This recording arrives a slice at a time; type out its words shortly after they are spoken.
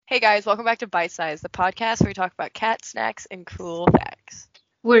Hey guys, welcome back to Bite Size, the podcast where we talk about cat snacks and cool facts.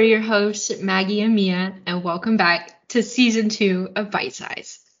 We're your hosts, Maggie and Mia, and welcome back to season 2 of Bite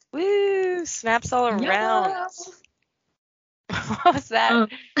Size. Woo! Snaps all around. Yeah. What was that?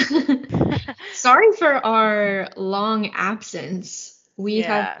 Sorry for our long absence. We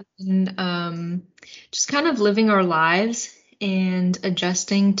have Yeah. been just kind of living our lives and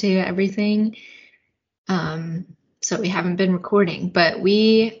adjusting to everything. So we haven't been recording, but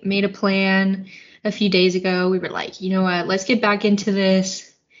we made a plan a few days ago. We were like, you know what, let's get back into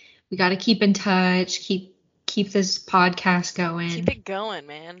this. We got to keep in touch, keep this podcast going. Keep it going,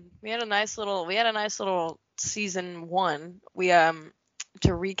 man. We had a nice little season 1. We to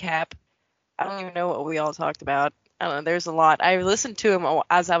recap, I don't even know what we all talked about. I don't know, there's a lot. I listened to him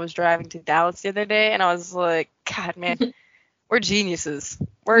as I was driving to Dallas the other day, and I was like, God, man, we're geniuses.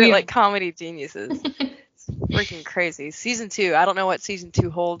 We're like comedy geniuses. It's freaking crazy. Season 2, I don't know what season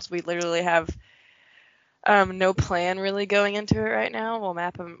 2 holds. We literally have no plan really going into it right now. We'll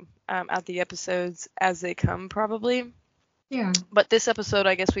map them out the episodes as they come, probably. Yeah. But this episode,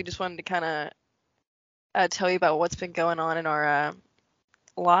 I guess we just wanted to kind of tell you about what's been going on in our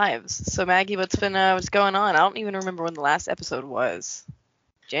lives. So Maggie, what's going on? I don't even remember when the last episode was.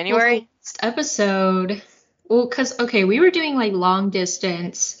 January? Well, last episode. Well, okay, we were doing like long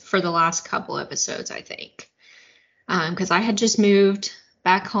distance for the last couple episodes, I think. Because I had just moved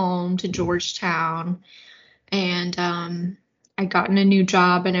back home to Georgetown, and I'd gotten a new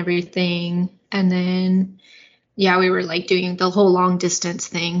job and everything. And then, yeah, we were like doing the whole long distance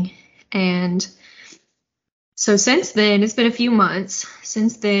thing. And so since then, it's been a few months.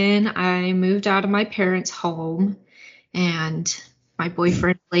 Since then, I moved out of my parents' home, and my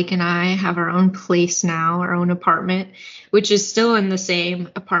boyfriend Blake and I have our own place now, our own apartment, which is still in the same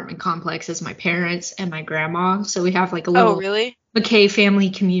apartment complex as my parents and my grandma. So we have like a little McKay family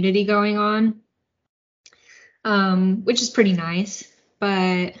community going on, which is pretty nice.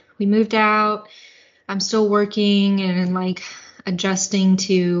 But we moved out. I'm still working and like adjusting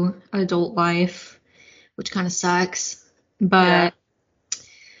to adult life, which kind of sucks. But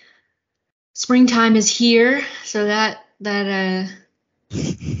springtime is here, so that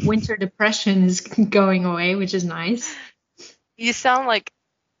winter depression is going away, which is nice. You sound like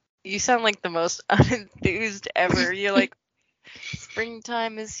the most unenthused ever. You're like,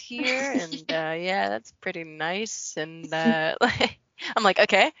 springtime is here, and yeah, that's pretty nice. And I'm like,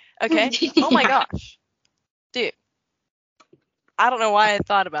 okay. Oh my gosh, dude. I don't know why I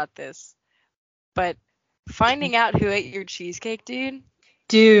thought about this, but finding out who ate your cheesecake,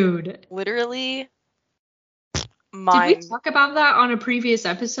 dude, literally. Did we talk about that on a previous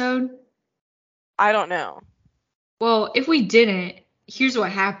episode? I don't know. Well, if we didn't, here's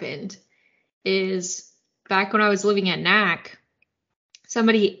what happened. Is back when I was living at NAC,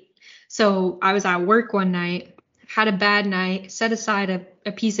 so I was at work one night, had a bad night, set aside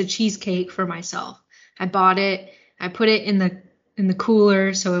a piece of cheesecake for myself. I bought it. I put it in the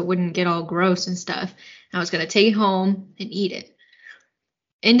cooler so it wouldn't get all gross and stuff. And I was going to take it home and eat it.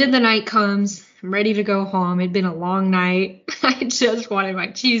 End of the night comes. I'm ready to go home. It'd been a long night. I just wanted my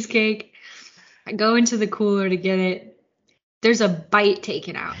cheesecake. I go into the cooler to get it. There's a bite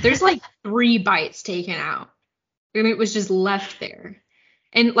taken out. There's like 3 bites taken out. And it was just left there.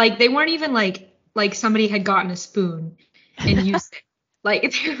 And like they weren't even like somebody had gotten a spoon and used it.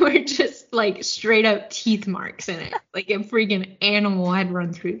 Like they were just like straight up teeth marks in it. Like a freaking animal had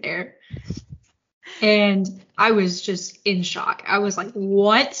run through there. And I was just in shock. I was like,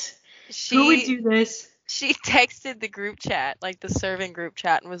 what? Who would do this? She texted the group chat, like the serving group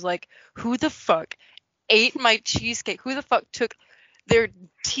chat, and was like, who the fuck ate my cheesecake? Who the fuck took their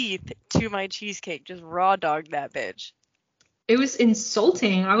teeth to my cheesecake? Just raw dogged that bitch. It was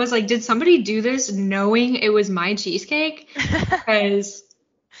insulting. I was like, did somebody do this knowing it was my cheesecake? Because,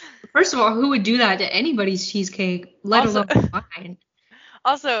 first of all, who would do that to anybody's cheesecake, let alone mine?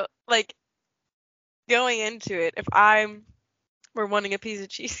 Also, like, going into it, if were wanting a piece of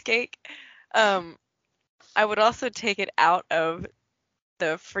cheesecake, I would also take it out of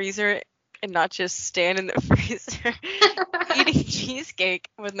the freezer and not just stand in the freezer eating cheesecake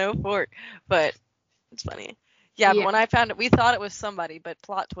with no fork. But it's funny. Yeah, but when I found it, we thought it was somebody, but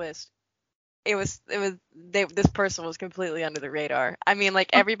plot twist, this person was completely under the radar. I mean, like,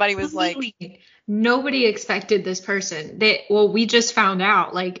 everybody was like, nobody expected this person. We just found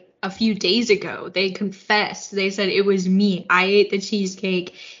out like a few days ago. They confessed. They said it was me. I ate the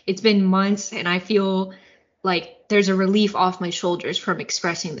cheesecake. It's been months, and I feel like there's a relief off my shoulders from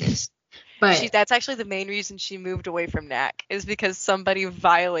expressing this. But that's actually the main reason she moved away from NAC, is because somebody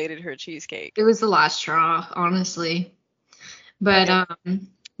violated her cheesecake. It was the last straw, honestly. But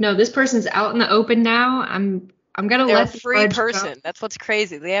No, this person's out in the open now. I'm gonna They're a let the free grudge go. person. That's what's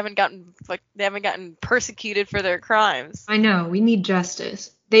crazy. They haven't gotten persecuted for their crimes. I know, we need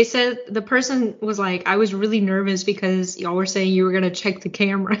justice. They said the person was like, I was really nervous because y'all were saying you were gonna check the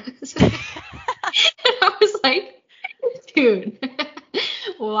cameras. And I was like, dude,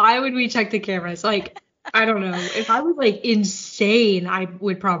 why would we check the cameras? Like, I don't know. If I was like insane, I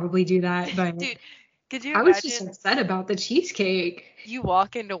would probably do that. But Dude, could you I was just imagine upset about the cheesecake. you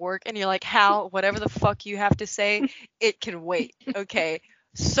walk into work and you're like, Hal, whatever the fuck you have to say, it can wait. Okay.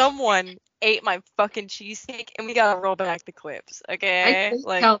 Someone ate my fucking cheesecake and we gotta roll back the clips. Okay.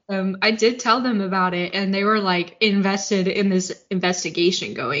 Like, I did tell them about it, and they were like invested in this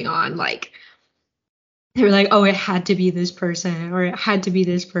investigation going on. Like, they were like, oh, it had to be this person, or it had to be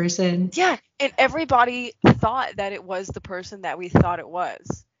this person. yeah. And everybody thought that it was the person that we thought it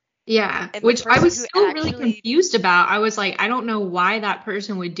was. Yeah, And the which I person was who still really actually, confused about. I was like, I don't know why that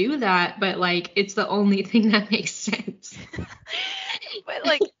person would do that, but like, it's the only thing that makes sense. but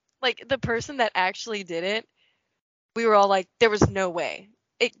like the person that actually did it, we were all like, there was no way.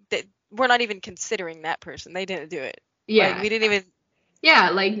 We're not even considering that person. They didn't do it. Like, Yeah, we didn't even yeah,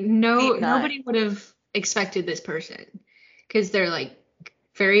 like deep nine. nobody would have expected this person because they're like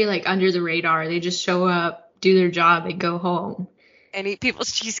very like under the radar. They just show up, do their job, and go home. And eat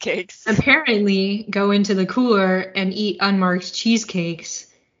people's cheesecakes. Apparently go into the cooler and eat unmarked cheesecakes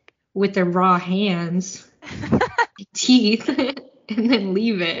with their raw hands, teeth, and then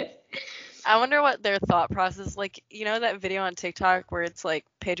leave it. I wonder what their thought process, like, you know that video on TikTok where it's like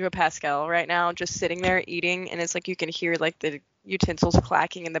Pedro Pascal right now just sitting there eating and it's like you can hear like the utensils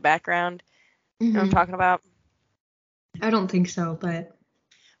clacking in the background. You know what I'm talking about? I don't think so, but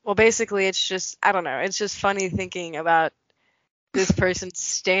Well, basically it's just, I don't know, it's just funny thinking about this person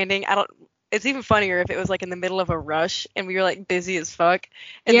standing. It's even funnier if it was like in the middle of a rush and we were like busy as fuck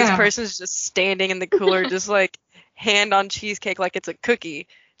and this yeah. person's just standing in the cooler just like hand on cheesecake like it's a cookie,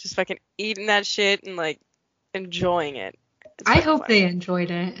 just fucking eating that shit and like enjoying it. It's I fucking hope funny. they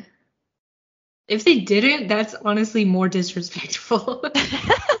enjoyed it. If they didn't, that's honestly more disrespectful.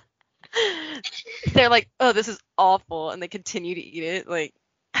 They're like, oh, this is awful, and they continue to eat it. Like,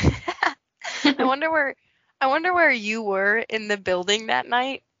 I wonder where you were in the building that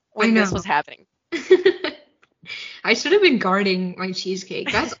night I when this know. was happening. I should have been guarding my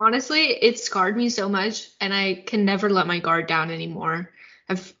cheesecake. That's honestly, it scarred me so much, and I can never let my guard down anymore.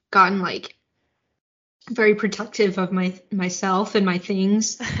 I've gotten like very protective of myself and my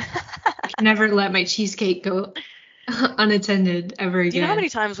things. I can never let my cheesecake go unattended ever Do you know how again. many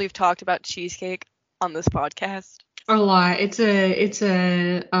times we've talked about cheesecake on this podcast? A lot. It's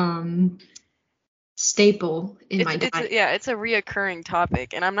a staple in my diet. It's a reoccurring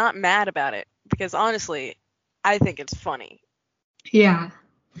topic, and I'm not mad about it because honestly, I think it's funny. Yeah.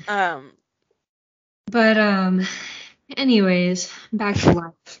 Um, But anyways, back to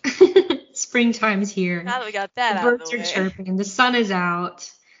life. Springtime's here. now that we got The that out of birds the are way. chirping. The sun is out.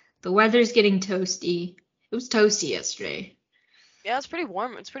 The weather's getting toasty. It was toasty yesterday. Yeah, it's pretty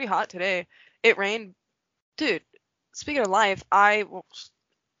warm. It's pretty hot today. It rained. Dude, speaking of life, I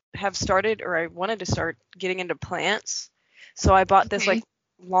wanted to start getting into plants. So I bought this like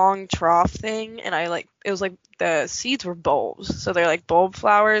Okay. long trough thing, and it was like the seeds were bulbs. So they're like bulb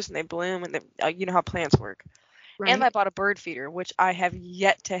flowers, and they bloom, and you know how plants work. And I Right. bought a bird feeder, which I have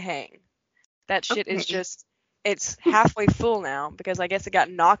yet to hang. That shit is Okay. just, it's halfway full now because I guess it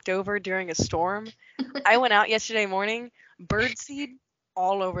got knocked over during a storm. I went out yesterday morning, bird seed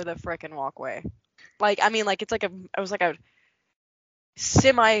all over the frickin' walkway. Like, I mean, like, it was like a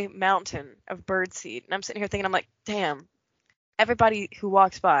semi mountain of bird seed. And I'm sitting here thinking, I'm like, damn, everybody who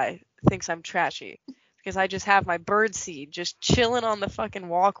walks by thinks I'm trashy because I just have my bird seed just chilling on the fucking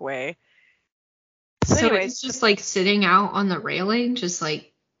walkway. So So anyways, it's just like sitting out on the railing, just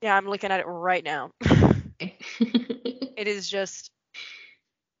like. yeah, I'm looking at it right now. Okay. It is just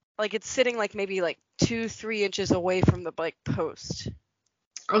like it's sitting like maybe like 2-3 inches away from the like post.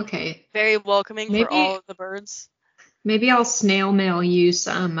 Okay. Very welcoming for all Maybe of the birds. maybe I'll snail mail you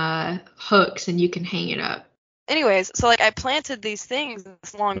some hooks and you can hang it up. Anyways, so like I planted these things,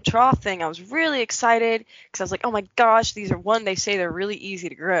 this long trough thing. I was really excited because I was like, oh my gosh, they say they're really easy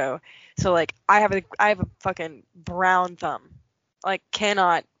to grow. So like I have a fucking brown thumb. Like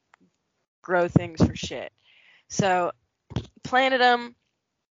cannot grow things for shit. So planted them,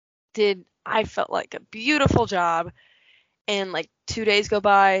 I felt like a beautiful job, and like 2 days go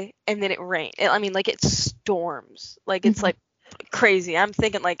by and then it rained. I mean, like it storms. Like it's Mhm. like crazy. I'm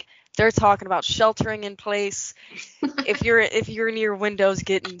thinking like They're talking about sheltering in place. If you're near windows,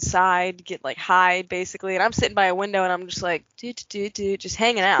 get inside, get like hide basically. And I'm sitting by a window and I'm just like just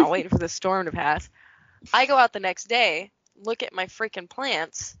hanging out, waiting for the storm to pass. I go out the next day, look at my freaking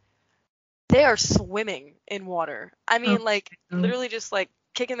plants. They are swimming in water. I mean, like literally just like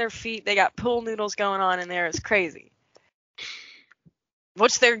kicking their feet. They got pool noodles going on in there. It's crazy.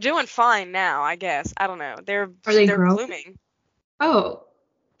 Which they're doing fine now, I guess. I don't know. They're blooming. Oh.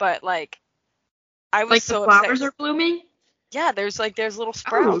 But like, I was like so the flowers upset. Are blooming? Yeah, there's little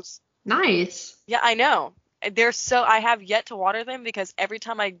sprouts. Oh, nice. Yeah, I know. I have yet to water them because every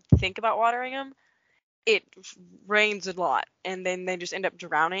time I think about watering them, it rains a lot and then they just end up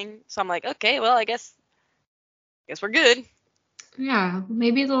drowning. So I'm like, okay, well, I guess we're good. Yeah,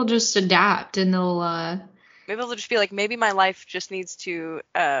 maybe they'll just adapt and maybe they'll just be like, maybe my life just needs to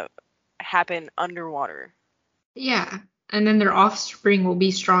happen underwater. Yeah, and then their offspring will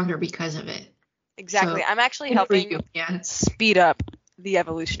be stronger because of it. Exactly. So, I'm actually helping speed up the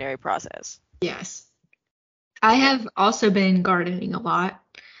evolutionary process. Yes. I have also been gardening a lot.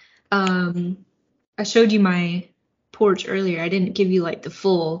 I showed you my porch earlier. I didn't give you like the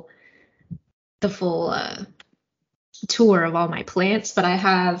full tour of all my plants, but I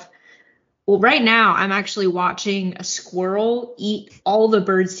have. Well, right now I'm actually watching a squirrel eat all the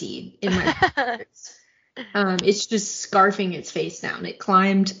birdseed in my plants. It's just scarfing its face down. It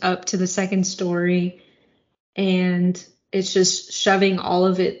climbed up to the second story and it's just shoving all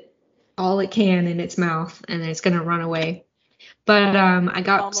it can in its mouth, and it's gonna run away. But I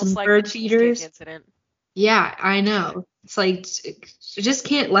got some like bird feeders. Incident. Yeah, I know. It's like I just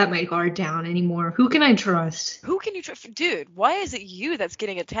can't let my guard down anymore. Who can I trust? Who can you trust? Dude, why is it you that's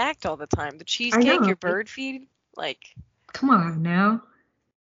getting attacked all the time? The cheesecake, your bird feed? Like, come on now.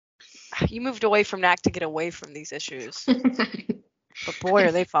 You moved away from NAC to get away from these issues. But boy,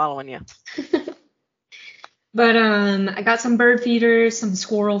 are they following you. But I got some bird feeders, some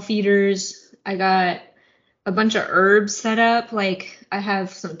squirrel feeders. I got a bunch of herbs set up. Like I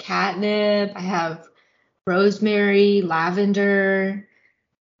have some catnip, I have rosemary, lavender,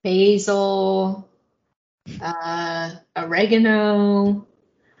 basil, oregano.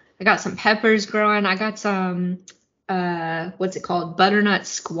 I got some peppers growing. I got some what's it called? Butternut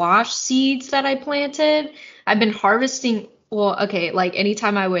squash seeds that I planted. I've been harvesting. Well, okay, like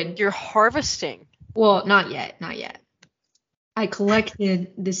anytime I would. You're harvesting? Well, not yet. I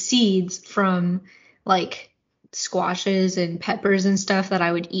collected the seeds from like squashes and peppers and stuff that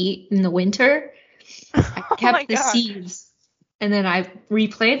I would eat in the winter. I kept the seeds and then I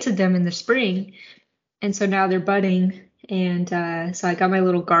replanted them in the spring. And so now they're budding. And so I got my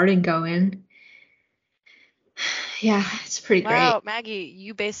little garden going. Yeah, it's pretty great. Wow, Maggie,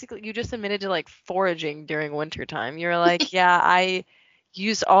 you just admitted to like foraging during wintertime. You're like, yeah, I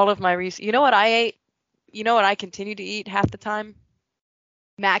used all of my resources. You know what I ate? You know what I continue to eat half the time?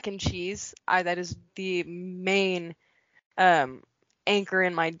 Mac and cheese. That is the main anchor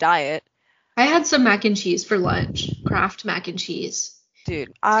in my diet. I had some mac and cheese for lunch. Kraft mac and cheese.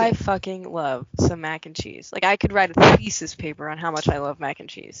 Dude, I fucking love some mac and cheese. Like, I could write a thesis paper on how much I love mac and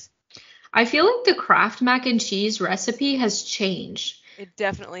cheese. I feel like the Kraft mac and cheese recipe has changed. It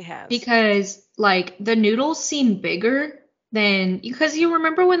definitely has. Because, like, the noodles seem bigger because you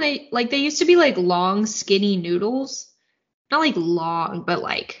remember when they used to be, like, long, skinny noodles? Not, like, long, but,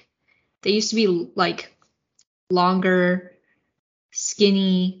 like, they used to be, like, longer,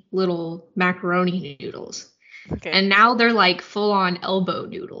 skinny little macaroni noodles. Okay. And now they're like full on elbow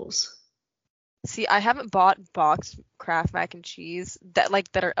noodles. See, I haven't bought boxed Kraft mac and cheese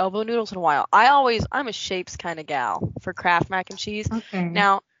that are elbow noodles in a while. I'm a shapes kind of gal for Kraft mac and cheese. Okay.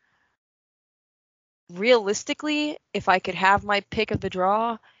 Now, realistically, if I could have my pick of the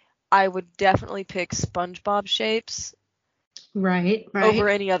draw, I would definitely pick SpongeBob shapes. Right. Over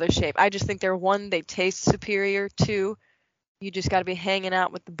any other shape. I just think they taste superior. 2, you just got to be hanging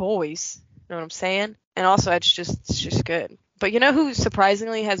out with the boys. You know what I'm saying? And also, it's just good. But you know who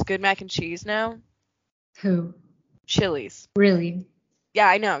surprisingly has good mac and cheese now? Who? Chili's. Really? Yeah,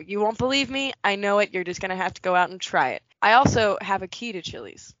 I know. You won't believe me. I know it. You're just going to have to go out and try it. I also have a key to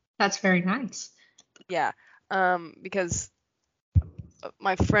Chili's. That's very nice. Yeah. Because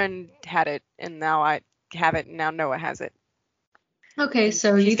my friend had it, and now I have it, and now Noah has it. Okay,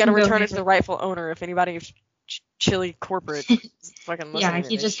 so he's going to return it to the rightful owner if anybody Chili corporate fucking listening. Yeah,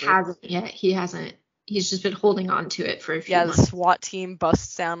 he just hasn't yet. He hasn't. He's just been holding on to it for a few months. Yeah, the SWAT team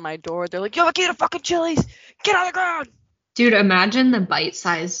busts down my door. They're like, yo, get a fucking Chili's. Get on the ground. Dude, imagine the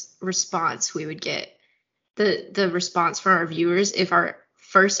bite-sized response we would get. The response for our viewers if our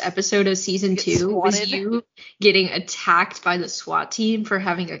first episode of season Get 2 was swatted. you getting attacked by the SWAT team for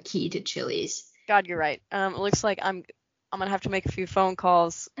having a key to Chili's. God, you're right. It looks like I'm gonna have to make a few phone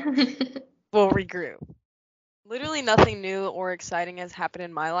calls. We'll regroup. Literally nothing new or exciting has happened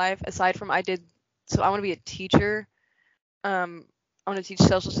in my life aside from I want to be a teacher. I want to teach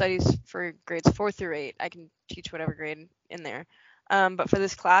social studies for grades 4 through 8. I can teach whatever grade in there. But for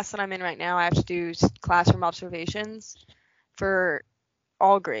this class that I'm in right now, I have to do classroom observations for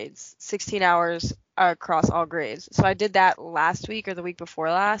all grades, 16 hours across all grades. So I did that last week or the week before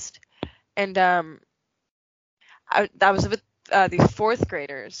last, and that was with these 4th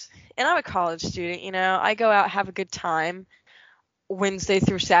graders. And I'm a college student, you know. I go out, have a good time Wednesday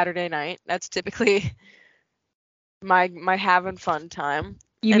through Saturday night. That's typically my having fun time.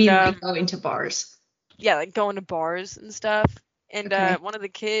 You mean like going to bars? Yeah, like going to bars and stuff. And Okay. one of the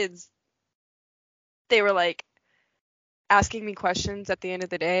kids, they were like asking me questions at the end of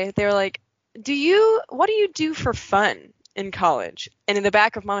the day. They were like, what do you do for fun in college? And in the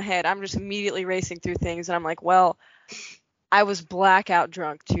back of my head, I'm just immediately racing through things, and I'm like, well, I was blackout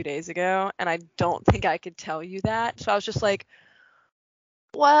drunk 2 days ago, and I don't think I could tell you that. So I was just like,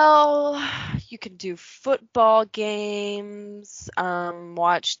 well, you can do football games,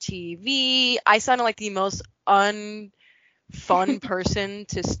 watch TV. I sounded like the most unfun person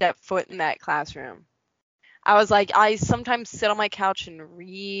to step foot in that classroom. I was like, I sometimes sit on my couch and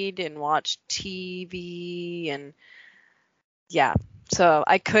read and watch TV, and yeah. So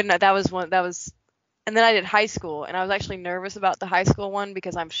I couldn't. And then I did high school, and I was actually nervous about the high school one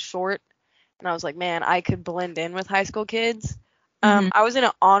because I'm short, and I was like, man, I could blend in with high school kids. I was in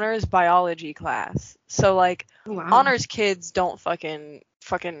an honors biology class, so like honors kids don't fucking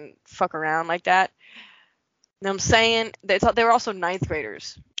fuck around like that. You know what I'm saying? They were also 9th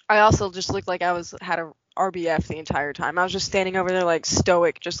graders. I also just looked like I had a RBF the entire time. I was just standing over there like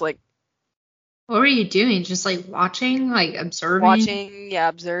stoic, just like. What were you doing? Just like watching, like observing? Watching, yeah,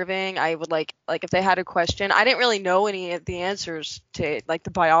 observing. I would like if they had a question. I didn't really know any of the answers to like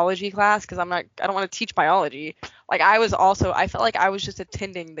the biology class because I don't want to teach biology. Like I felt like I was just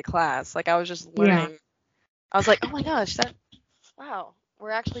attending the class. Like I was just learning. Yeah. I was like, oh my gosh, wow,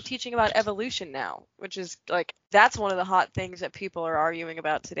 we're actually teaching about evolution now, which is like, that's one of the hot things that people are arguing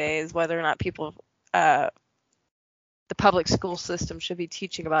about today is whether or not the public school system should be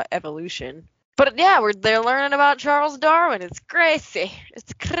teaching about evolution. But yeah, they're learning about Charles Darwin. It's crazy.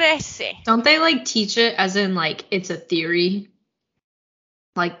 It's crazy. Don't they like teach it as in like it's a theory?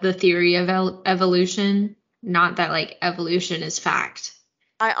 Like the theory of evolution? Not that like evolution is fact.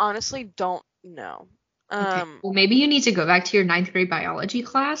 I honestly don't know. Okay. Well, maybe you need to go back to your 9th grade biology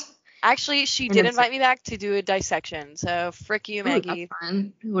class. Actually, she did invite me back to do a dissection. So frick you, Maggie. That's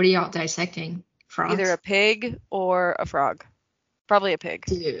fun. What are y'all dissecting? Frogs? Either a pig or a frog. Probably a pig.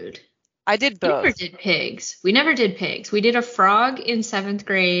 Dude. I did both. We never did pigs. We did a frog in 7th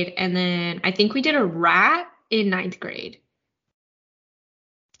grade, and then I think we did a rat in 9th grade.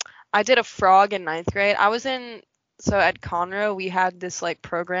 I did a frog in 9th grade. So at Conroe, we had this like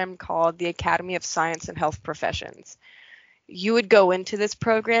program called the Academy of Science and Health Professions. You would go into this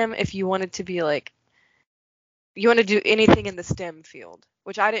program if you wanted to be like, you want to do anything in the STEM field,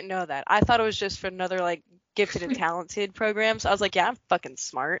 which I didn't know that. I thought it was just for another like gifted and talented program. So I was like, yeah, I'm fucking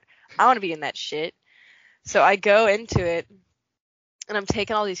smart. I want to be in that shit. So I go into it and I'm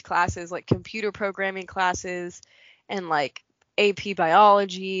taking all these classes, like computer programming classes and like AP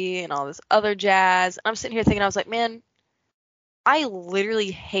biology and all this other jazz. And I'm sitting here thinking, I was like, man, I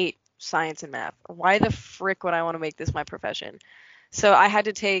literally hate science and math. Why the frick would I want to make this my profession? So I had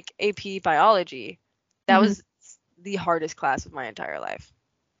to take AP biology. That was the hardest class of my entire life.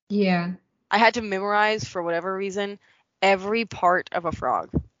 Yeah. I had to memorize, for whatever reason, every part of a frog.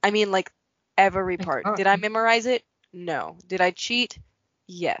 I mean, like, every part. Did I memorize it? No. Did I cheat?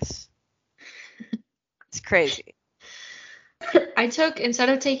 Yes. It's crazy. Instead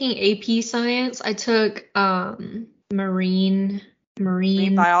of taking AP science, I took marine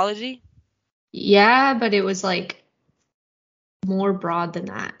biology? Yeah, but it was like more broad than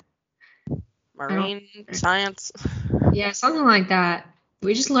that. Marine science? Yeah, something like that.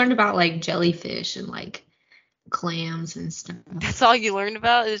 We just learned about like jellyfish and like clams and stuff. That's all you learned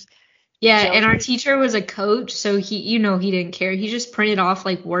about is jellyfish? And our teacher was a coach, so he didn't care. He just printed off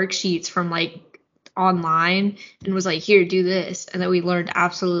like worksheets from like online and was like, here, do this. And then we learned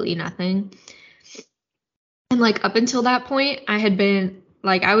absolutely nothing. And like up until that point,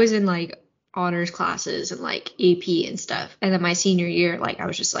 I was in like honors classes and like AP and stuff. And then my senior year, like I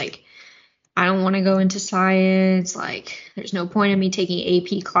was just like, I don't want to go into science. Like there's no point in me taking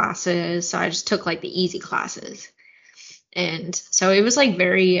AP classes. So I just took like the easy classes. And so it was like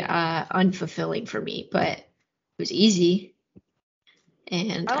very unfulfilling for me, but it was easy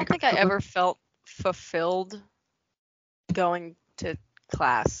and I I don't got think I to learn. ever felt fulfilled going to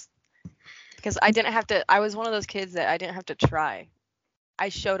class because I was one of those kids that I didn't have to try. I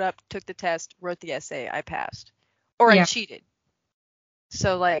showed up, took the test, wrote the essay, I passed. Or I Yeah. cheated.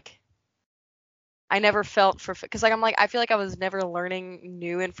 So like I never felt for because like I'm like I feel like I was never learning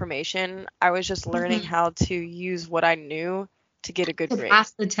new information. I was just learning Mhm. how to use what I knew to get a good To grade.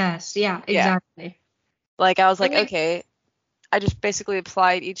 pass the test. Yeah, Yeah. exactly. Like I was And like, like, okay, I just basically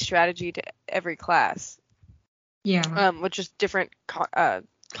applied each strategy to every class, yeah. which is different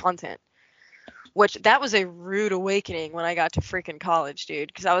content. Which that was a rude awakening when I got to freaking college, dude.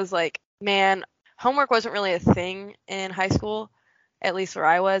 Because I was like, man, homework wasn't really a thing in high school, at least where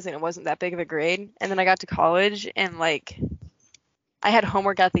I was, and it wasn't that big of a grade. And then I got to college, and like, I had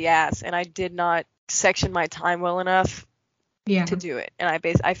homework out the ass, and I did not section my time well enough to Yeah. do it, and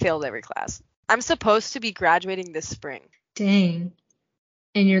I failed every class. I'm supposed to be graduating this spring, Dang.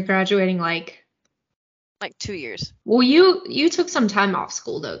 And you're graduating like 2 years. well, you took some time off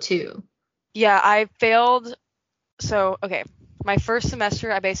school though too. Yeah, I failed. So, okay, my first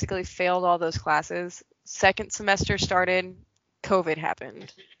semester, I basically failed all those classes. Second semester started, COVID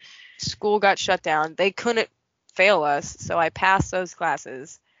happened. School got shut down. They couldn't fail us, so I passed those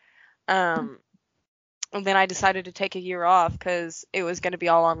classes. Um, and then I decided to take a year off because it was going to be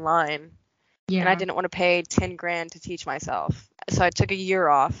all online, and I Yeah. didn't want to pay 10 grand to teach myself. So I took a year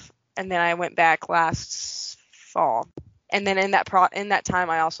off, and then I went back last fall. And then in that time,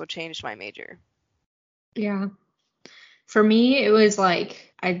 I also changed my major. Yeah. For me, it was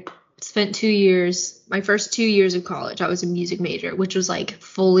like I spent 2 years, my first 2 years of college, I was a music major, which was like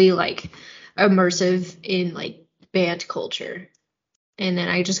fully like immersive in like band culture. And then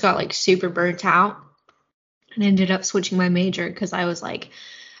I just got like super burnt out and ended up switching my major because I was like,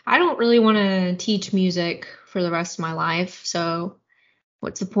 I don't really want to teach music for the rest of my life. So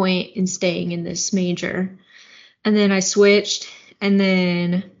what's the point in staying in this major? And then I switched and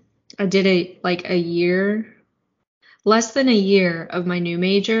then I did a year, less than a year of my new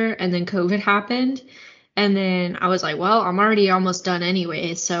major, and then COVID happened. And then I was like, well, I'm already almost done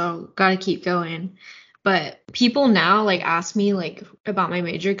anyway, so gotta keep going. But people now like ask me like about my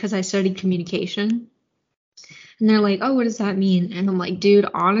major because I studied communication. And they're like, oh, what does that mean? And I'm like, dude,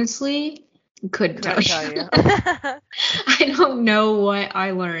 honestly, couldn't tell Couldn't tell you. you. I don't know what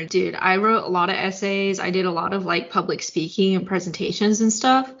I learned, dude. I wrote a lot of essays. I did a lot of like public speaking and presentations and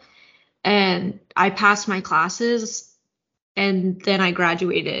stuff. And I passed my classes and then I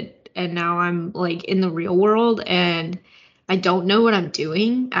graduated. And now I'm like in the real world and I don't know what I'm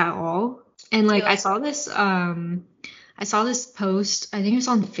doing at all. And See, like like, I saw this post, I think it was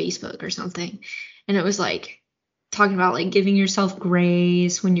on Facebook or something, and it was like talking about like giving yourself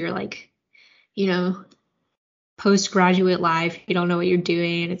grace when you're like, you know, postgraduate life, you don't know what you're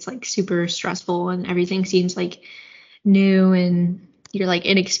doing, and it's like super stressful and everything seems like new and you're like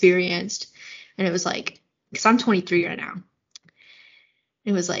inexperienced. And it was like, because I'm 23 right now.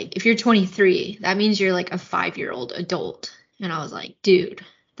 It was like, if you're 23, that means you're like a 5-year-old adult. And I was like, dude,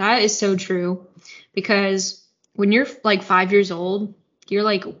 that is so true. Because when you're like 5 years old, you're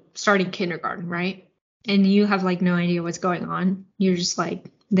like starting kindergarten, right? And you have like no idea what's going on. You're just like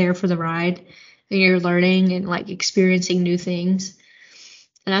there for the ride and you're learning and like experiencing new things.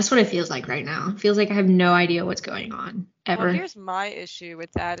 And that's what it feels like right now. It feels like I have no idea what's going on well, ever. here's my issue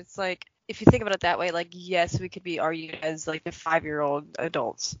with that. It's like, if you think about it that way, like, yes, we could be argued as like the 5-year-old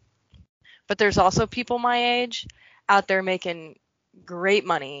adults. But there's also people my age out there making great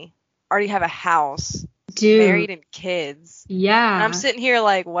money, already have a house, Dude, married and kids. And I'm yeah. sitting here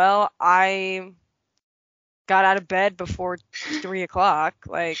like, well, I got out of bed before 3 o'clock.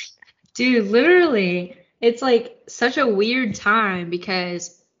 Like, Dude, literally, it's like such a weird time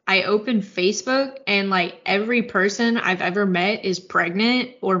because I open Facebook and like every person I've ever met is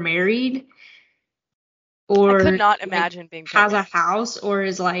pregnant or married I could or not like imagine being has a pregnant. house or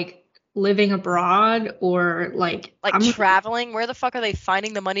is like living abroad or like Like I'm like, traveling, where the fuck are they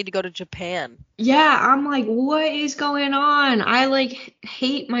finding the money to go to Japan? yeah, I'm like, what is going on? I like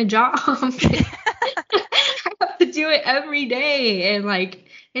hate my job. I have to do it every day and like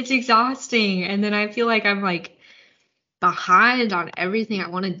it's exhausting. And then I feel like I'm like behind on everything I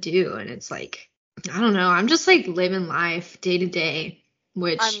want to do. And it's like, I don't know. I'm just like living life day to day,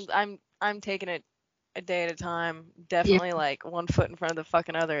 which, I'm taking it a day at a time. yeah. Definitely like one foot in front of the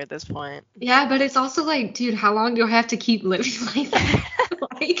fucking other at this point. Yeah, but it's also like, dude, how long do I have to keep living like that?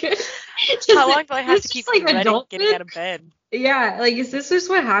 Like, How just, long do I is have this to just keep like dreading getting adulthood? out of bed? Yeah, like, is this just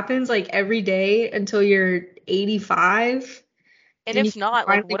what happens like every day until you're 85 And and you if can not,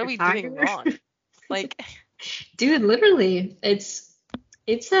 like, finally what are we doing retire. wrong? Like, Dude, literally, it's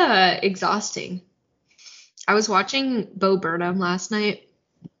exhausting. I was watching Bo Burnham last night,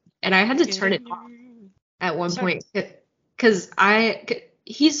 and I had to turn it off at one sorry. point because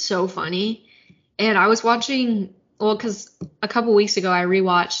he's so funny. And I was watching, well, because a couple weeks ago I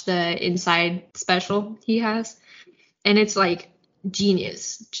rewatched the Inside special he has, and it's like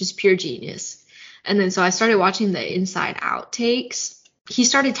genius, just pure genius. And then so I started watching the Inside outtakes. He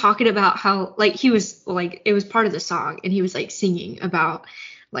started talking about how like he was like it was part of the song, and he was like singing about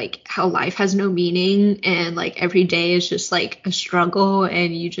like how life has no meaning, and like every day is just like a struggle,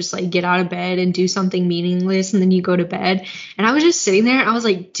 and you just like get out of bed and do something meaningless, and then you go to bed. And I was just sitting there, I was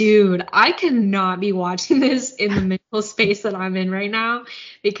like, dude, I cannot be watching this in the mental space that I'm in right now,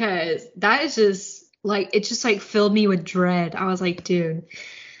 because that is just like it just like filled me with dread. I was like, dude,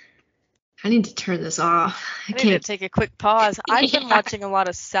 I need to turn this off. I I need to can't. take a quick pause. I've been Yeah. watching a lot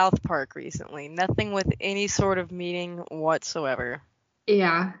of South Park recently. Nothing with any sort of meaning whatsoever.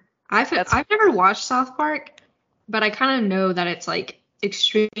 Yeah. That's I've never watched South Park, but I kind of know that it's like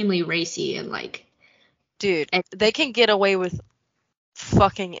extremely racy and like dude, and- they can get away with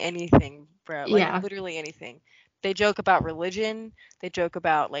fucking anything, bro. Like yeah. literally anything. They joke about religion, they joke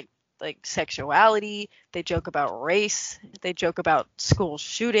about like sexuality, they joke about race, they joke about school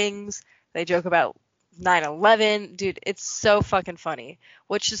shootings, they joke about 9/11. Dude, it's so fucking funny.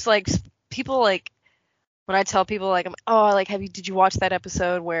 Which is like people like when I tell people like oh, like did you watch that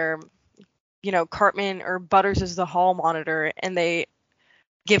episode where Cartman or Butters is the hall monitor and they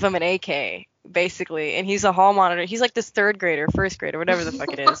give him an AK basically, and he's a hall monitor. He's like this third grader, first grader, whatever the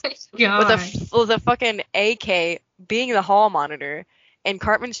fuck it is, with God. a fucking AK being the hall monitor, and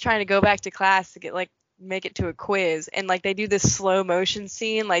Cartman's trying to go back to class to get like make it to a quiz, and like they do this slow motion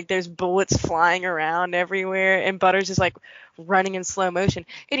scene, like there's bullets flying around everywhere, and Butters is like running in slow motion.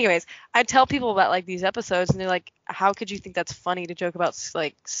 Anyways, I tell people about like these episodes, and they're like, how could you think that's funny to joke about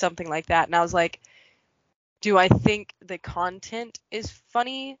like something like that? And I was like, do I think the content is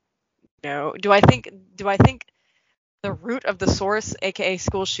funny? No. Do I think the root of the source, aka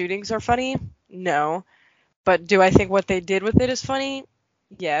school shootings, are funny? No. But do I think what they did with it is funny?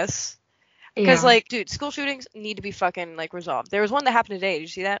 Yes. Because Yeah. like, dude, school shootings need to be fucking like resolved. There was one that happened today. Did you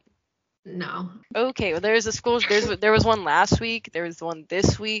see that? No. Okay, well there was one last week. There was one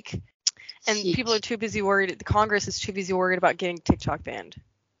this week, and people are Sheesh. too busy worried. The Congress is too busy worried about getting TikTok banned.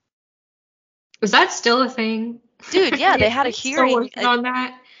 Was that still a thing? Dude, yeah, they Are had a they still hearing. working on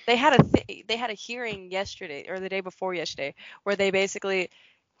that? They had a hearing yesterday or the day before yesterday where they basically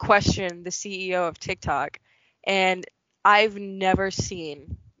questioned the CEO of TikTok, and I've never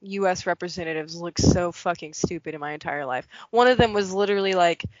seen US representatives look so fucking stupid in my entire life. One of them was literally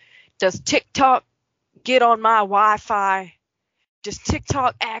like, does TikTok get on my Wi-Fi? Does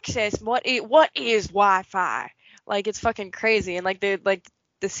TikTok access what is Wi-Fi? Like it's fucking crazy. And like the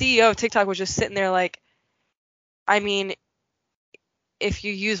CEO of TikTok was just sitting there like, I mean, if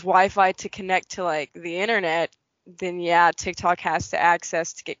you use Wi-Fi to connect to like the internet, then yeah, TikTok has to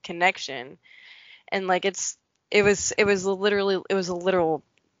access to get connection. And like it was a literal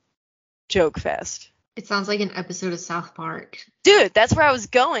joke fest. It sounds like an episode of South Park. Dude, that's where I was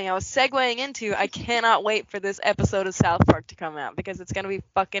going. I was segueing into I cannot wait for this episode of South Park to come out because it's going to be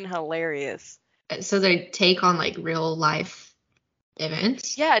fucking hilarious. So they take on like real life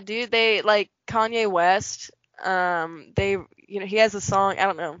events. Yeah, dude, they like Kanye West, they he has a song, I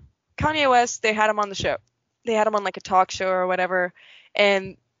don't know. Kanye West, they had him on the show. They had him on like a talk show or whatever,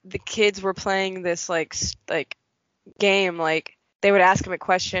 and the kids were playing this like game, like they would ask him a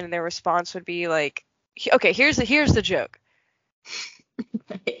question and their response would be like, okay, here's the joke.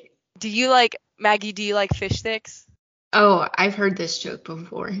 Do you like Maggie, do you like fish sticks? Oh, I've heard this joke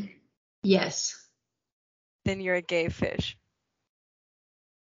before. Yes. Then you're a gay fish.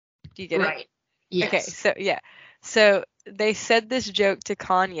 Do you get it? Right. Okay, Yes. so yeah. So they said this joke to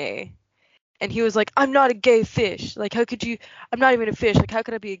Kanye, and he was like, I'm not a gay fish. Like, how could you? I'm not even a fish. Like, how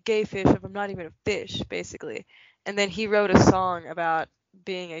could I be a gay fish if I'm not even a fish, basically? And then he wrote a song about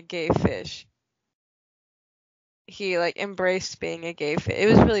being a gay fish. He, like, embraced being a gay fish. It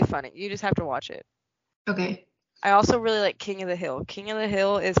was really funny. You just have to watch it. Okay. I also really like King of the Hill. King of the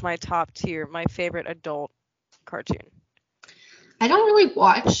Hill is my top tier, my favorite adult cartoon. I don't really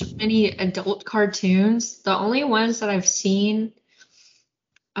watch many adult cartoons. The only ones that I've seen,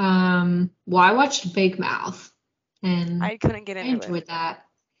 well, I watched Big Mouth, and I couldn't get I into it. enjoyed that.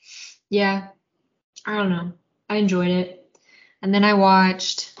 Yeah, I don't know. I enjoyed it. And then I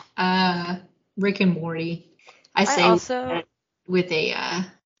watched Rick and Morty. I say also, with a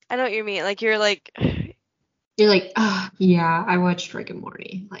I know what you mean. Like, you're like, You're like, oh, yeah, I watched Rick and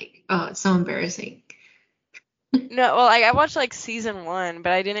Morty. Like, oh, it's so embarrassing. No, well, I watched like season 1,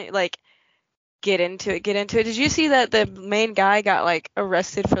 but I didn't like get into it. Did you see that the main guy got like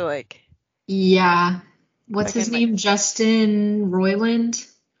arrested for like Yeah. What's his fucking like name? Justin Roiland?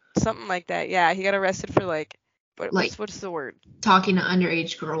 something like that? Yeah, he got arrested for like Like what's the word? talking to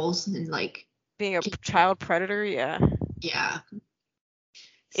underage girls and like, Being a child predator? Yeah. yeah.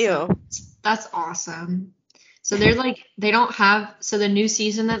 So Ew. that's awesome. So they're like, they don't have, so the new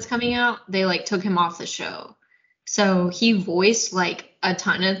season that's coming out, they like took him off the show. So he voiced like a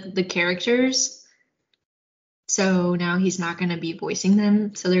ton of the characters. So now he's not going to be voicing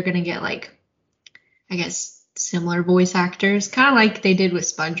them. So they're going to get like, I guess, similar voice actors, kind of like they did with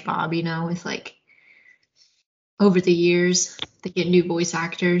SpongeBob, with like over the years, they get new voice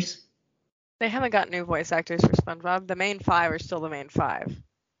actors. They haven't got new voice actors for SpongeBob. The main 5 are still the main 5.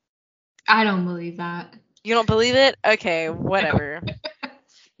 I don't believe that. You don't believe it? Okay, whatever.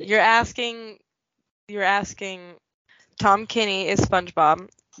 You're asking Tom Kenny is SpongeBob.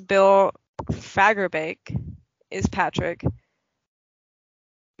 Bill Fagerbakke is Patrick.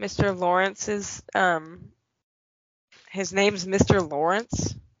 Mr. Lawrence is his name's Mr.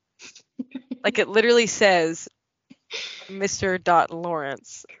 Lawrence. Like it literally says Mr.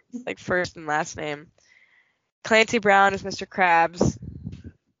 Lawrence, like first and last name. Clancy Brown is Mr. Krabs.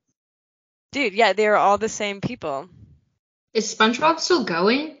 Dude, yeah, they are all the same people. Is SpongeBob still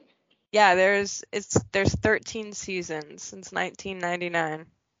going? Yeah, there's 13 seasons since 1999.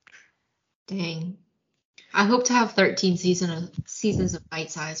 Dang. I hope to have 13 seasons of Bite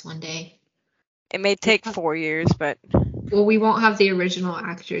Size one day. It may take 4 years, but Well, we won't have the original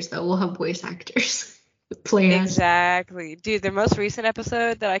actors though. We'll have voice actors play us. exactly. Dude, the most recent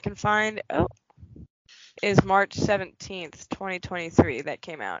episode that I can find is March 17th, 2023 that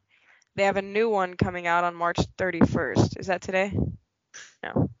came out. They have a new one coming out on March 31st. Is that today?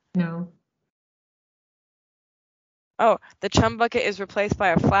 No. No. Oh, the Chum Bucket is replaced by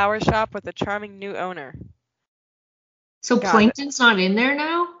a flower shop with a charming new owner. So God. Plankton's not in there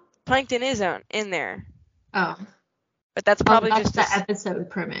now? Plankton is in there. Oh. But that's probably that's just the episode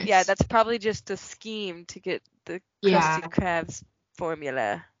premise. Yeah, that's probably just a scheme to get the Krusty Krabs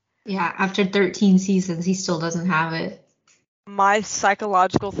formula. Yeah, after 13 seasons, he still doesn't have it. My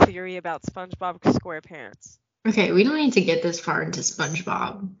psychological theory about SpongeBob SquarePants. Okay, we don't need to get this far into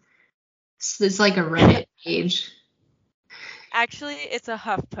SpongeBob. It's like a Reddit page. Actually, it's a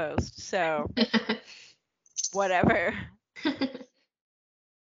HuffPost, so whatever.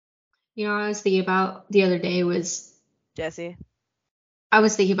 What I was thinking about the other day was Jesse. I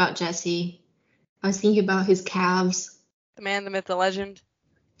was thinking about Jesse. I was thinking about his calves. The man, the myth, the legend.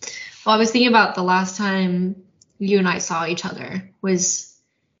 Well, I was thinking about the last time you and I saw each other was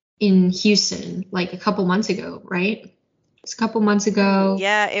in Houston, like a couple months ago, right? It's a couple months ago.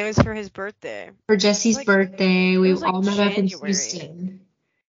 Yeah, it was for his birthday. For Jesse's birthday, we all met up in January. Houston.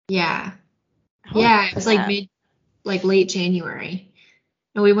 Yeah. Holy Yeah, it was crap. like late January.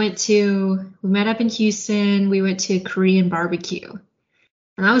 And we met up in Houston. We went to Korean barbecue.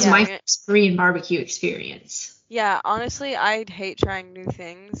 And that was my first Korean barbecue experience. Yeah, honestly, I'd hate trying new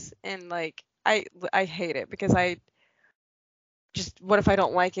things, and like I hate it because I just what if I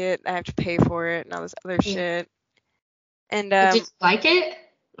don't like it? I have to pay for it and all this other shit. And did you like it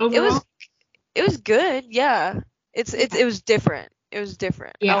overall? It was good, yeah. It was different. It was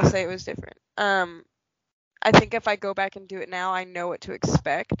different. Yeah. I'll say it was different. I think if I go back and do it now, I know what to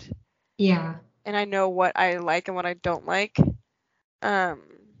expect. Yeah. And I know what I like and what I don't like. Well,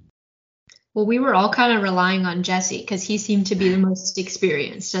 we were all kind of relying on Jesse because he seemed to be the most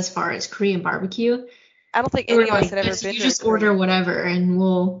experienced as far as Korean barbecue. I don't think any of us had ever been You to just order whatever and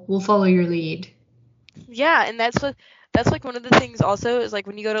we'll follow your lead. Yeah, and that's like one of the things also is like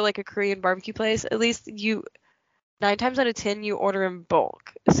when you go to like a Korean barbecue place, at least 9 times out of 10 you order in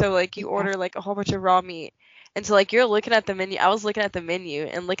bulk. So like you order like a whole bunch of raw meat. And so like you're looking at the menu. I was looking at the menu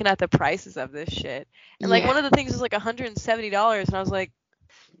and looking at the prices of this shit. And like one of the things was like $170 and I was like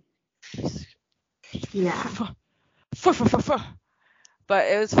yeah. But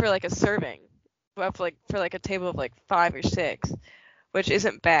it was for like a serving. But for like a table of like 5 or 6, which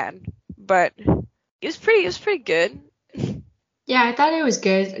isn't bad. But it was pretty good. Yeah, I thought it was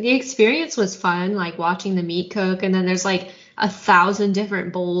good. The experience was fun, like watching the meat cook, and then there's like 1,000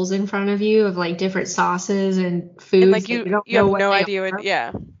 different bowls in front of you of like different sauces and foods. And like you have no idea what,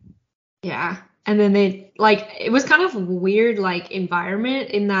 yeah. Yeah. And then it was kind of a weird like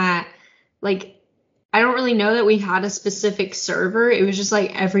environment in that like I don't really know that we had a specific server. It was just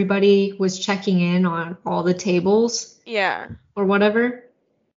like everybody was checking in on all the tables. Yeah. Or whatever.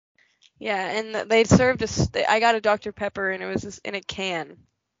 Yeah, and they served us. I got a Dr. Pepper, and it was in a can,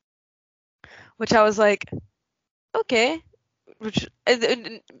 which I was like, okay. Which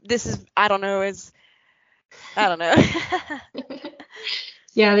this is, I don't know, I don't know.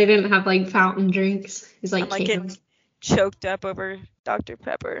 Yeah, they didn't have like fountain drinks. It's I'm like like getting cans. choked up over Dr.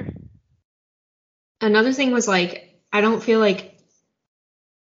 Pepper. Another thing was like, I don't feel like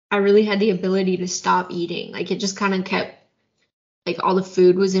I really had the ability to stop eating. Like it just kind of kept, like all the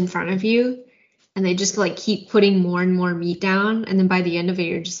food was in front of you, and they just like keep putting more and more meat down, and then by the end of it,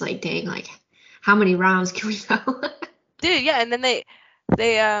 you're just like, dang, like how many rounds can we go? Dude, yeah, and then they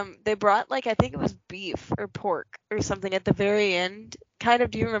brought, like, I think it was beef or pork or something at the very end. Kind of,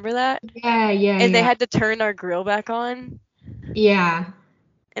 do you remember that? Yeah, yeah, And they yeah. had to turn our grill back on. Yeah.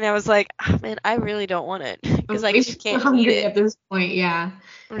 And I was like, oh, man, I really don't want it because I'm I way just too can't eat hungry it. at this point, yeah.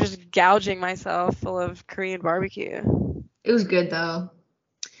 I'm just gouging myself full of Korean barbecue. It was good though.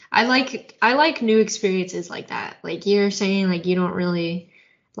 I like new experiences like that. Like you're saying, like you don't really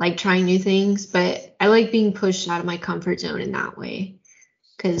like trying new things, but I like being pushed out of my comfort zone in that way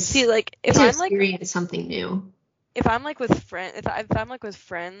See, because like, I get to experience something new. if I'm like with friends, if I'm like with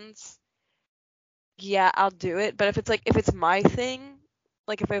friends, yeah, I'll do it. But if it's my thing,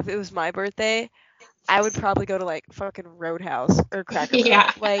 like if it was my birthday, I would probably go to like fucking Roadhouse or Cracker Yeah.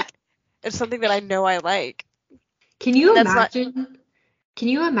 Barrel. Like, it's something that I know I like. Can And you that's not imagine? Can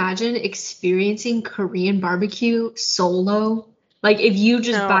you imagine experiencing Korean barbecue solo? Like if you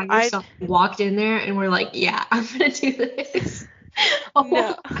just no, by yourself walked in there and were like, yeah, I'm gonna do this. no, Oh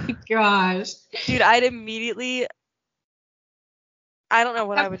my gosh. dude, I'd immediately. I don't know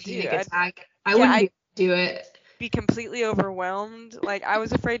what I Have a would do. panic attack. I Yeah, wouldn't be I'd able to do it. be completely overwhelmed. Like, I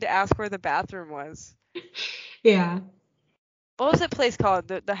was afraid to ask where the bathroom was. Yeah. What was that place called?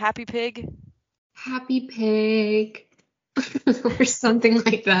 The Happy Pig? Happy pig. Or something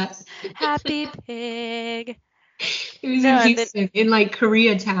like that. Happy Pig. It was No, in and then Houston, in like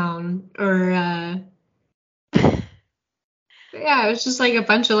Koreatown, or yeah, it was just like a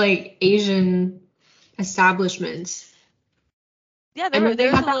bunch of like Asian establishments. yeah, And then there they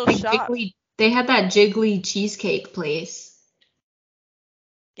was had a that little like shop. jiggly cheesecake place.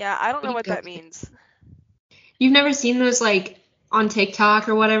 Yeah, I don't know Pretty what that good. means. You've never seen those like on TikTok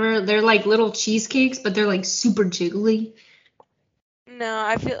or whatever? They're like little cheesecakes, but they're like super jiggly. No,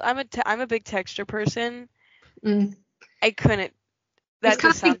 I feel I'm a big texture person. Mm. I couldn't. It's That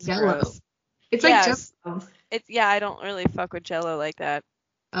kind just of like sounds Jello. gross. It's like Yes, Jello. yeah, I don't really fuck with Jello like that.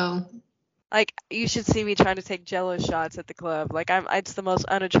 Oh, Like, you should see me trying to take Jello shots at the club. Like, it's the most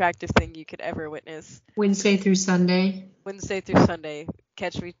unattractive thing you could ever witness. Wednesday through Sunday. Wednesday through Sunday,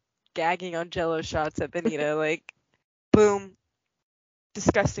 catch me gagging on Jello shots at Benita. Like, boom,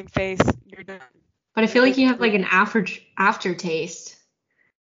 disgusting face. You're done. But I You're feel like good you to have like leave. an aftertaste.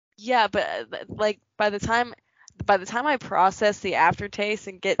 Yeah, but like by the time I process the aftertaste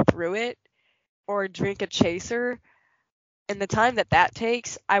and get through it, or drink a chaser, and the time that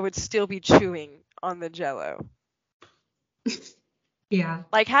takes, I would still be chewing on the Jello. Yeah.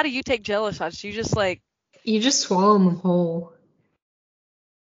 Like, how do you take Jello shots? You just like, You just swallow them whole.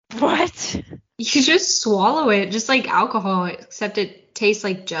 what? You just swallow it, just like alcohol, except it tastes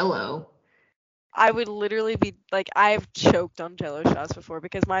like Jello. I would literally be like, I've choked on Jello shots before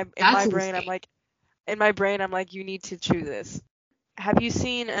because That's insane. in my brain I'm like, you need to chew this. Have you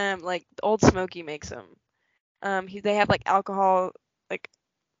seen like Old Smoky makes them? They have like alcohol, like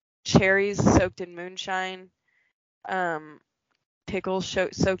cherries soaked in moonshine, um pickles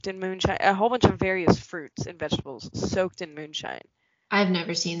soaked in moonshine, a whole bunch of various fruits and vegetables soaked in moonshine. I've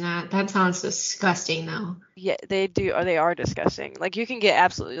never seen that. That sounds disgusting though. Yeah, they do, or they are disgusting. Like, you can get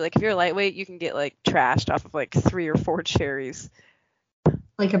absolutely, like, if you're lightweight, you can get like trashed off of like 3 or 4 cherries.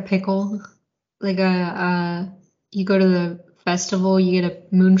 Like a pickle. Like you go to the festival, you get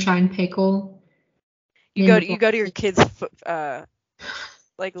a moonshine pickle. Then you You go go to your kid's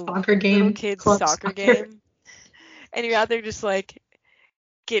like soccer little game, kid's club soccer soccer. game, and you're out there just like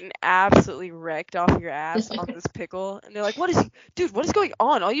getting absolutely wrecked off your ass on this pickle, and they're like, dude, what is going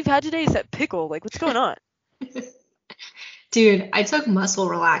on? All you've had today is that pickle. Like, what's going on? Dude, I took muscle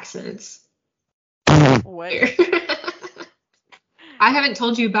relaxants. What? Here. I haven't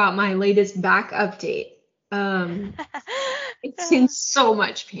told you about my latest back update. Um, it's in so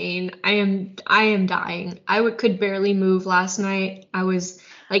much pain. I am dying. Could barely move last night. I was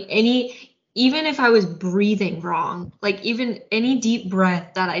like even if I was breathing wrong, like even any deep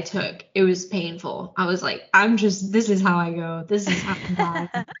breath that I took, it was painful. I was like, this is how I go. This is how I'm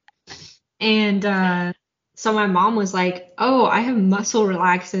dying. And so my mom was like, "Oh, I have muscle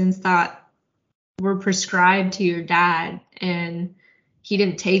relaxants that were prescribed to your dad, and he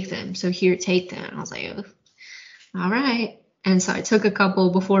didn't take them. So here, take them. And I was like, oh, all right. And so I took a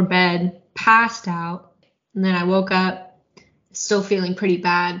couple before bed, passed out, and then I woke up still feeling pretty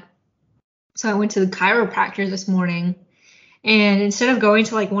bad. So I went to the chiropractor this morning, and instead of going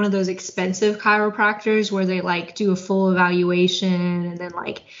to like one of those expensive chiropractors where they like do a full evaluation and then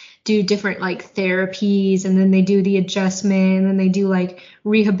like do different like therapies and then they do the adjustment and then they do like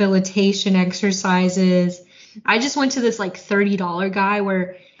rehabilitation exercises, I just went to this like $30 guy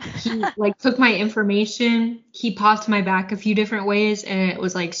where he like took my information, he popped my back a few different ways and it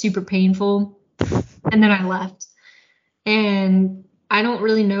was like super painful. And then I left. And I don't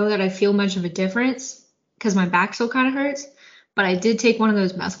really know that I feel much of a difference because my back still kind of hurts. But I did take one of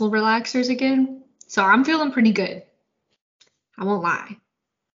those muscle relaxers again. So I'm feeling pretty good. I won't lie.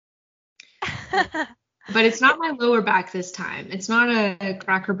 But it's not my lower back this time. It's not a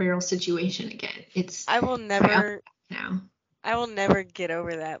Cracker Barrel situation again. It's I will never now. I will never get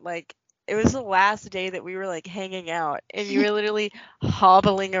over that. Like, it was the last day that we were like hanging out and you were literally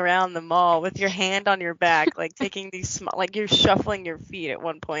hobbling around the mall with your hand on your back, like taking these small, like you're shuffling your feet at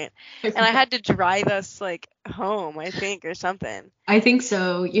one point. And I had to drive us like home, I think, or something. I think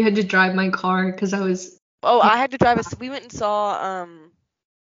so. You had to drive my car because I was. Oh, I had to drive us. We went and saw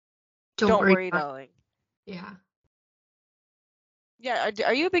Don't Worry, About Darling. Yeah. Yeah,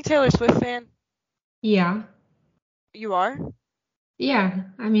 are you a big Taylor Swift fan? Yeah. You are? Yeah.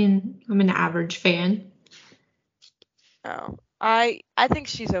 I mean, I'm an average fan. Oh, I think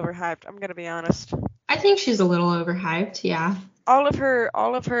she's overhyped. I'm gonna be honest. I think she's a little overhyped. Yeah. All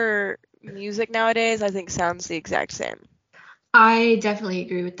of her music nowadays, I think, sounds the exact same. I definitely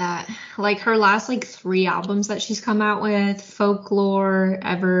agree with that. Like her last like 3 albums that she's come out with, Folklore,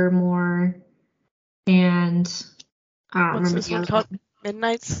 Evermore, and I don't What's remember this the one other called? one.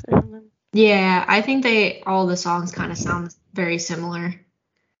 Midnights or something? Yeah, I think all the songs kind of sound very similar.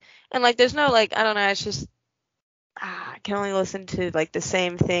 And like, there's no like, I don't know. It's just I can only listen to like the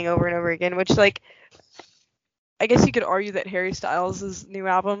same thing over and over again. Which like, I guess you could argue that Harry Styles' new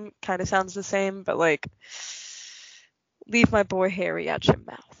album kind of sounds the same, but like, leave my boy Harry out your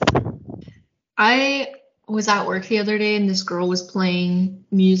mouth. I was at work the other day and this girl was playing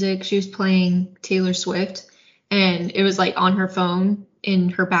music. She was playing Taylor Swift and it was like on her phone in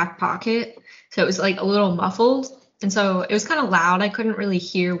her back pocket. So it was like a little muffled. And so it was kind of loud. I couldn't really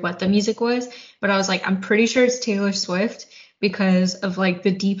hear what the music was, but I was like, I'm pretty sure it's Taylor Swift because of like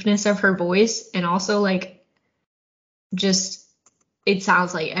the deepness of her voice and also like just it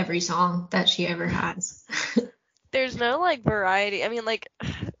sounds like every song that she ever has. There's no like variety. I mean, like,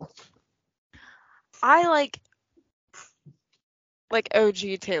 I like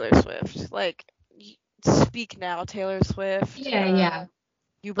OG Taylor Swift. Like, Speak Now Taylor Swift. Yeah.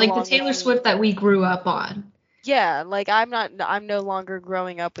 You Like the Belong Taylor with Swift Me. that we grew up on. Yeah, like I'm no longer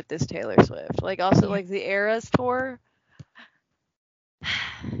growing up with this Taylor Swift. Like also Yeah. like the Eras tour.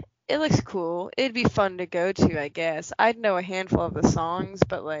 It looks cool. It'd be fun to go to, I guess. I'd know a handful of the songs,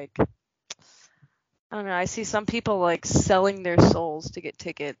 but like I don't know, I see some people like selling their souls to get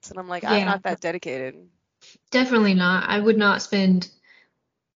tickets and I'm like, I'm Yeah, not that dedicated. definitely not. I would not spend.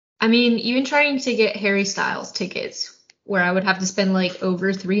 I mean, even trying to get Harry Styles tickets, where I would have to spend like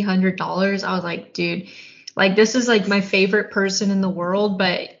over $300, I was like, dude, like this is like my favorite person in the world,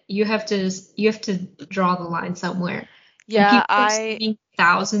 but you have to draw the line somewhere. And Yeah, people are spending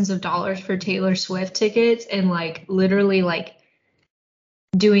thousands of dollars for Taylor Swift tickets and like literally like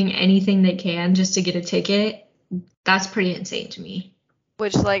doing anything they can just to get a ticket. That's pretty insane to me.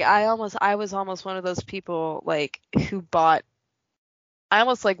 which like I was almost one of those people like who bought I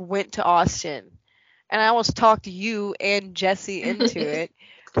almost like went to Austin and I almost talked you and Jesse into it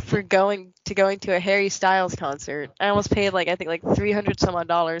for going to a Harry Styles concert. I almost paid like I think like 300 some odd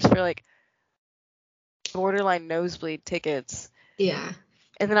dollars for like borderline nosebleed tickets. Yeah.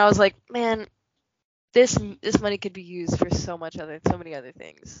 And then I was like, man, this money could be used for so many other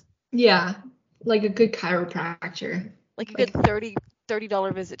things. Yeah. Like a good chiropractor. Like a Like good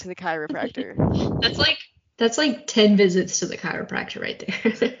 $30 visit to the chiropractor. that's like 10 visits to the chiropractor right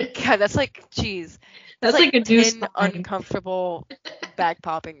there. God, that's like, geez. That's like a new 10 spine. uncomfortable back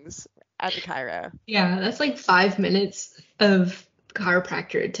poppings at the chiro. Yeah, that's like 5 minutes of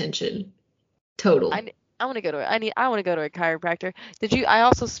chiropractor attention total. I want to go to it. I want to go to a chiropractor. I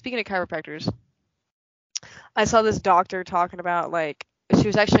also, speaking of chiropractors, I saw this doctor talking about like she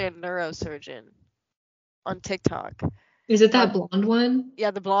was actually a neurosurgeon on TikTok. Is it that blonde one?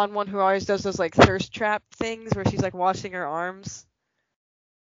 Yeah, the blonde one who always does those like thirst trap things where she's like washing her arms.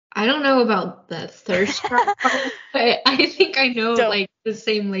 I don't know about the thirst trap part, but I think I know like the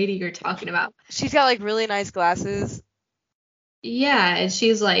same lady you're talking about. She's got like really nice glasses. Yeah, and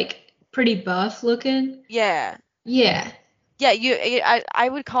she's like pretty buff looking. Yeah. Yeah. Yeah, I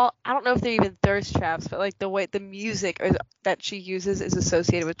would call, I don't know if they're even thirst traps, but like the way the music that she uses is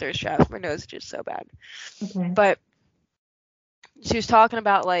associated with thirst traps. My nose is just so bad. Okay. But she was talking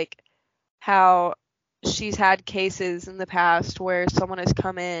about like how she's had cases in the past where someone has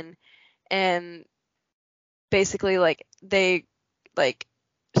come in and basically like they like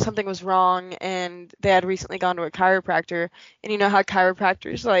something was wrong and they had recently gone to a chiropractor, and you know how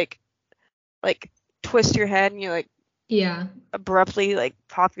chiropractors like twist your head and you like Yeah. abruptly like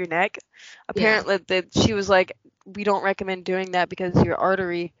pop your neck. Yeah. Apparently that she was like, we don't recommend doing that because your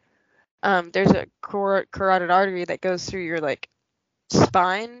artery, there's a carotid artery that goes through your like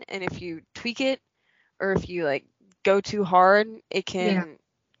spine, and if you tweak it or if you like go too hard, it Yeah. can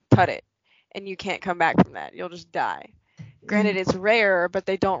cut it and you can't come back from that. You'll just die. Granted, it's rare, but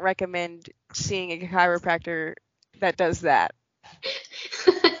they don't recommend seeing a chiropractor that does that.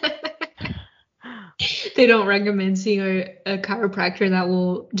 They don't recommend seeing a chiropractor that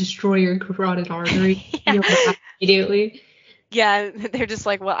will destroy your carotid artery. You'll die immediately. Yeah, they're just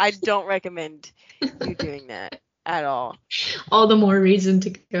like, well, I don't recommend you doing that at all. All the more reason to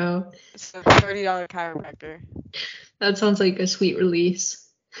go. It's a $30 chiropractor. That sounds like a sweet release.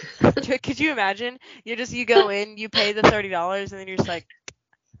 Could you imagine? You go in, you pay the $30, and then you're just like,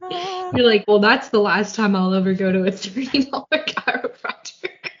 ah. You're like, well, that's the last time I'll ever go to a $30 chiropractor.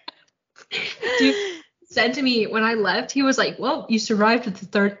 Dude said to me when I left, he was like, well, you survived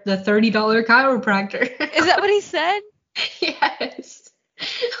with the $30 chiropractor. Is that what he said? Yes.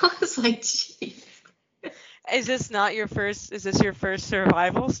 I was like, geez. Is this your first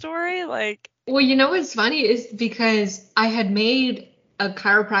survival story? Like, Well, you know what's funny is because I had made a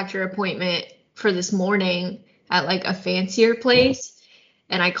chiropractor appointment for this morning at like a fancier place,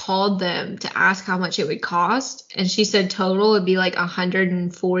 and I called them to ask how much it would cost, and she said total would be like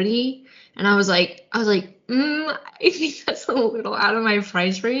 140, and I was like, I think that's a little out of my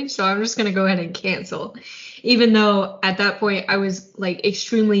price range, so I'm just gonna go ahead and cancel. Even though at that point I was like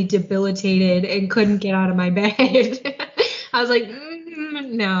extremely debilitated and couldn't get out of my bed. I was like,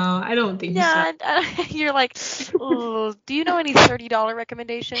 no, I don't think so. nah, you're like, oh, do you know any $30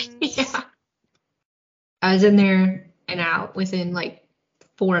 recommendations? Yeah. I was in there and out within like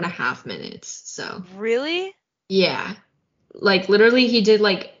 4.5 minutes. So Really? yeah, like literally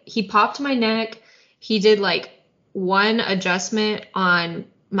he popped my neck. He did like one adjustment on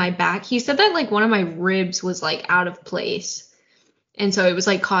my back. He said that like one of my ribs was like out of place. And so it was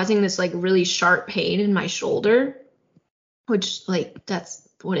like causing this like really sharp pain in my shoulder, which like that's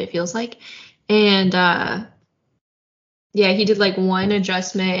what it feels like. And yeah, he did like one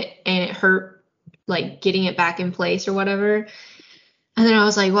adjustment and it hurt like getting it back in place or whatever. And then I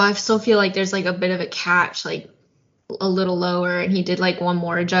was like, well, I still feel like there's like a bit of a catch, like a little lower. And he did like one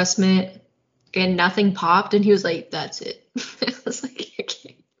more adjustment and nothing popped. And he was like, that's it. I was like,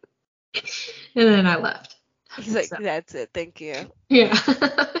 okay. And then I left. He's like, So, that's it, thank you. yeah.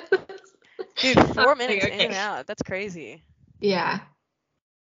 Dude, 4 minutes okay. in and out. That's crazy. Yeah.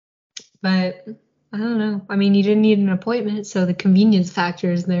 But I don't know. I mean, you didn't need an appointment, so the convenience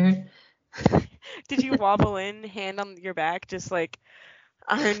factor is there. Did you wobble in, hand on your back, just like,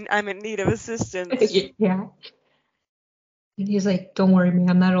 I'm in need of assistance? Yeah. And he's like, don't worry,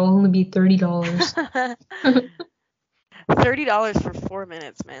 ma'am, that'll only be $30. $30 for 4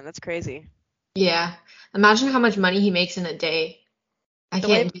 minutes, man. That's crazy. Yeah. Imagine how much money he makes in a day. I The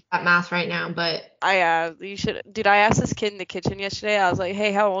way can't do that math right now, but you should, dude, I asked this kid in the kitchen yesterday, I was like,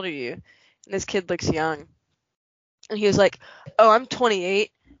 hey, how old are you? And this kid looks young. And he was like, oh, I'm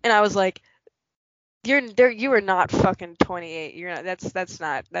 28. And I was like, you are not fucking 28. You're not, that's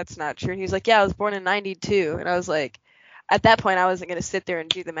not true. And he was like, yeah, I was born in 92. And I was like, at that point, I wasn't going to sit there and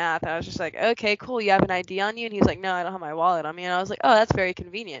do the math. I was just like, okay, cool. You have an ID on you? And he's like, no, I don't have my wallet on me. And I was like, oh, that's very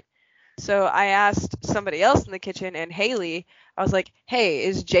convenient. So I asked somebody else in the kitchen, and Haley, I was like, hey,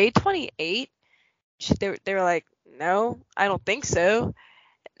 is Jay 28? They were like, no, I don't think so.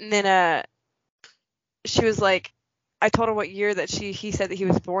 And then she was like, I told her what year that he said that he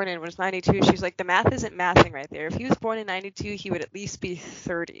was born in was 92. She was like, the math isn't mathing right there. If he was born in 92, he would at least be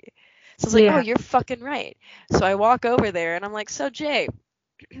 30. So I was like, oh, you're fucking right. So I walk over there and I'm like, so Jay,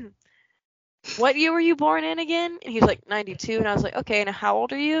 what year were you born in again? And he's like, 92. And I was like, okay, and how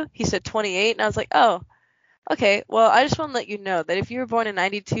old are you? He said 28. And I was like, oh, okay. Well, I just want to let you know that if you were born in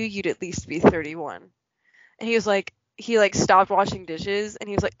 92, you'd at least be 31. And he was like, he like stopped washing dishes and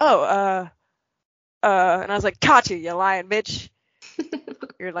he was like, oh, and I was like, caught you lying bitch.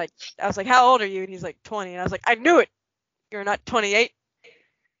 You're like, I was like, how old are you? And he's like, 20. And I was like, I knew it. You're not 28.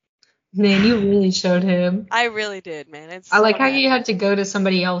 Man, you really showed him. I really did, man. It's I so like how nice. you had to go to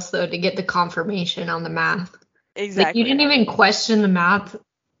somebody else though to get the confirmation on the math. Like you Exactly. didn't even question the math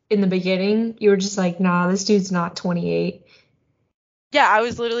in the beginning. You were just like, nah, this dude's not 28. Yeah, I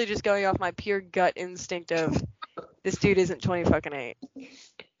was literally just going off my pure gut instinct of this dude isn't 20 fucking 8.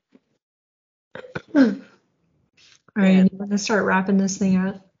 All right, Man. you want to start wrapping this thing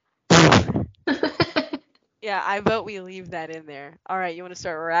up? Yeah, I vote we leave that in there. All right, you want to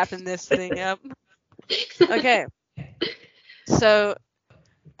start wrapping this thing up? Okay. So,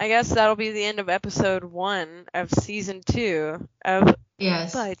 I guess that'll be the end of episode 1 of season 2 of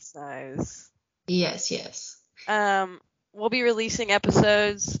Yes. Bite Size. Yes. We'll be releasing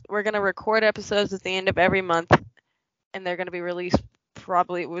episodes. We're going to record episodes at the end of every month, and they're going to be released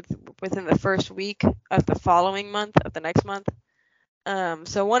probably within the first week of the following month, of the next month.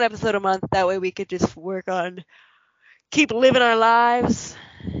 So 1 episode a month. That way we could just work on keep living our lives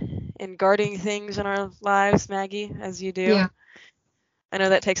and guarding things in our lives, Maggie, as you do. Yeah. I know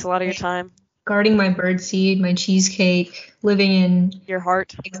that takes a lot of your time. Guarding my birdseed, my cheesecake, living in Your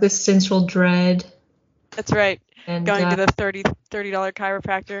heart. existential dread. That's right. And Going to the $30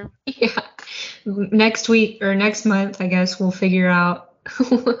 chiropractor. Yeah. Next week or next month, I guess we'll figure out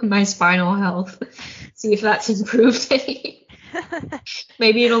my spinal health. See if that's improved any.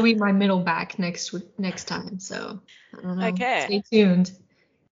 Maybe it'll be my middle back next time. So I don't know. Okay. Stay tuned.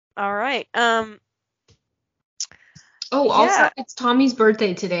 All right. Oh, yeah. also it's Tommy's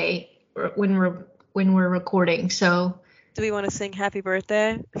birthday today when we're recording. So do we want to sing happy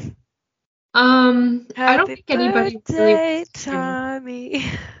birthday? I don't think anybody really Tommy.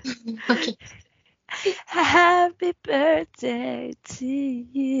 Okay. Happy birthday to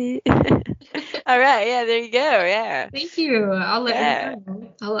you. All right, yeah, there you go. Yeah. Thank you. I'll let her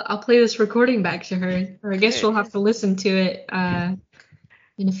know. I'll play this recording back to her, or I guess she'll have to listen to it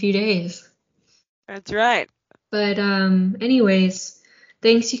in a few days. That's right. But anyways,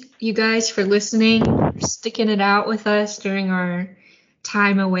 thanks you guys for listening, for sticking it out with us during our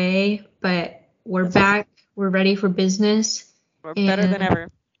time away. But we're back. We're ready for business. We're better than ever.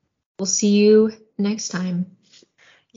 We'll see you next time.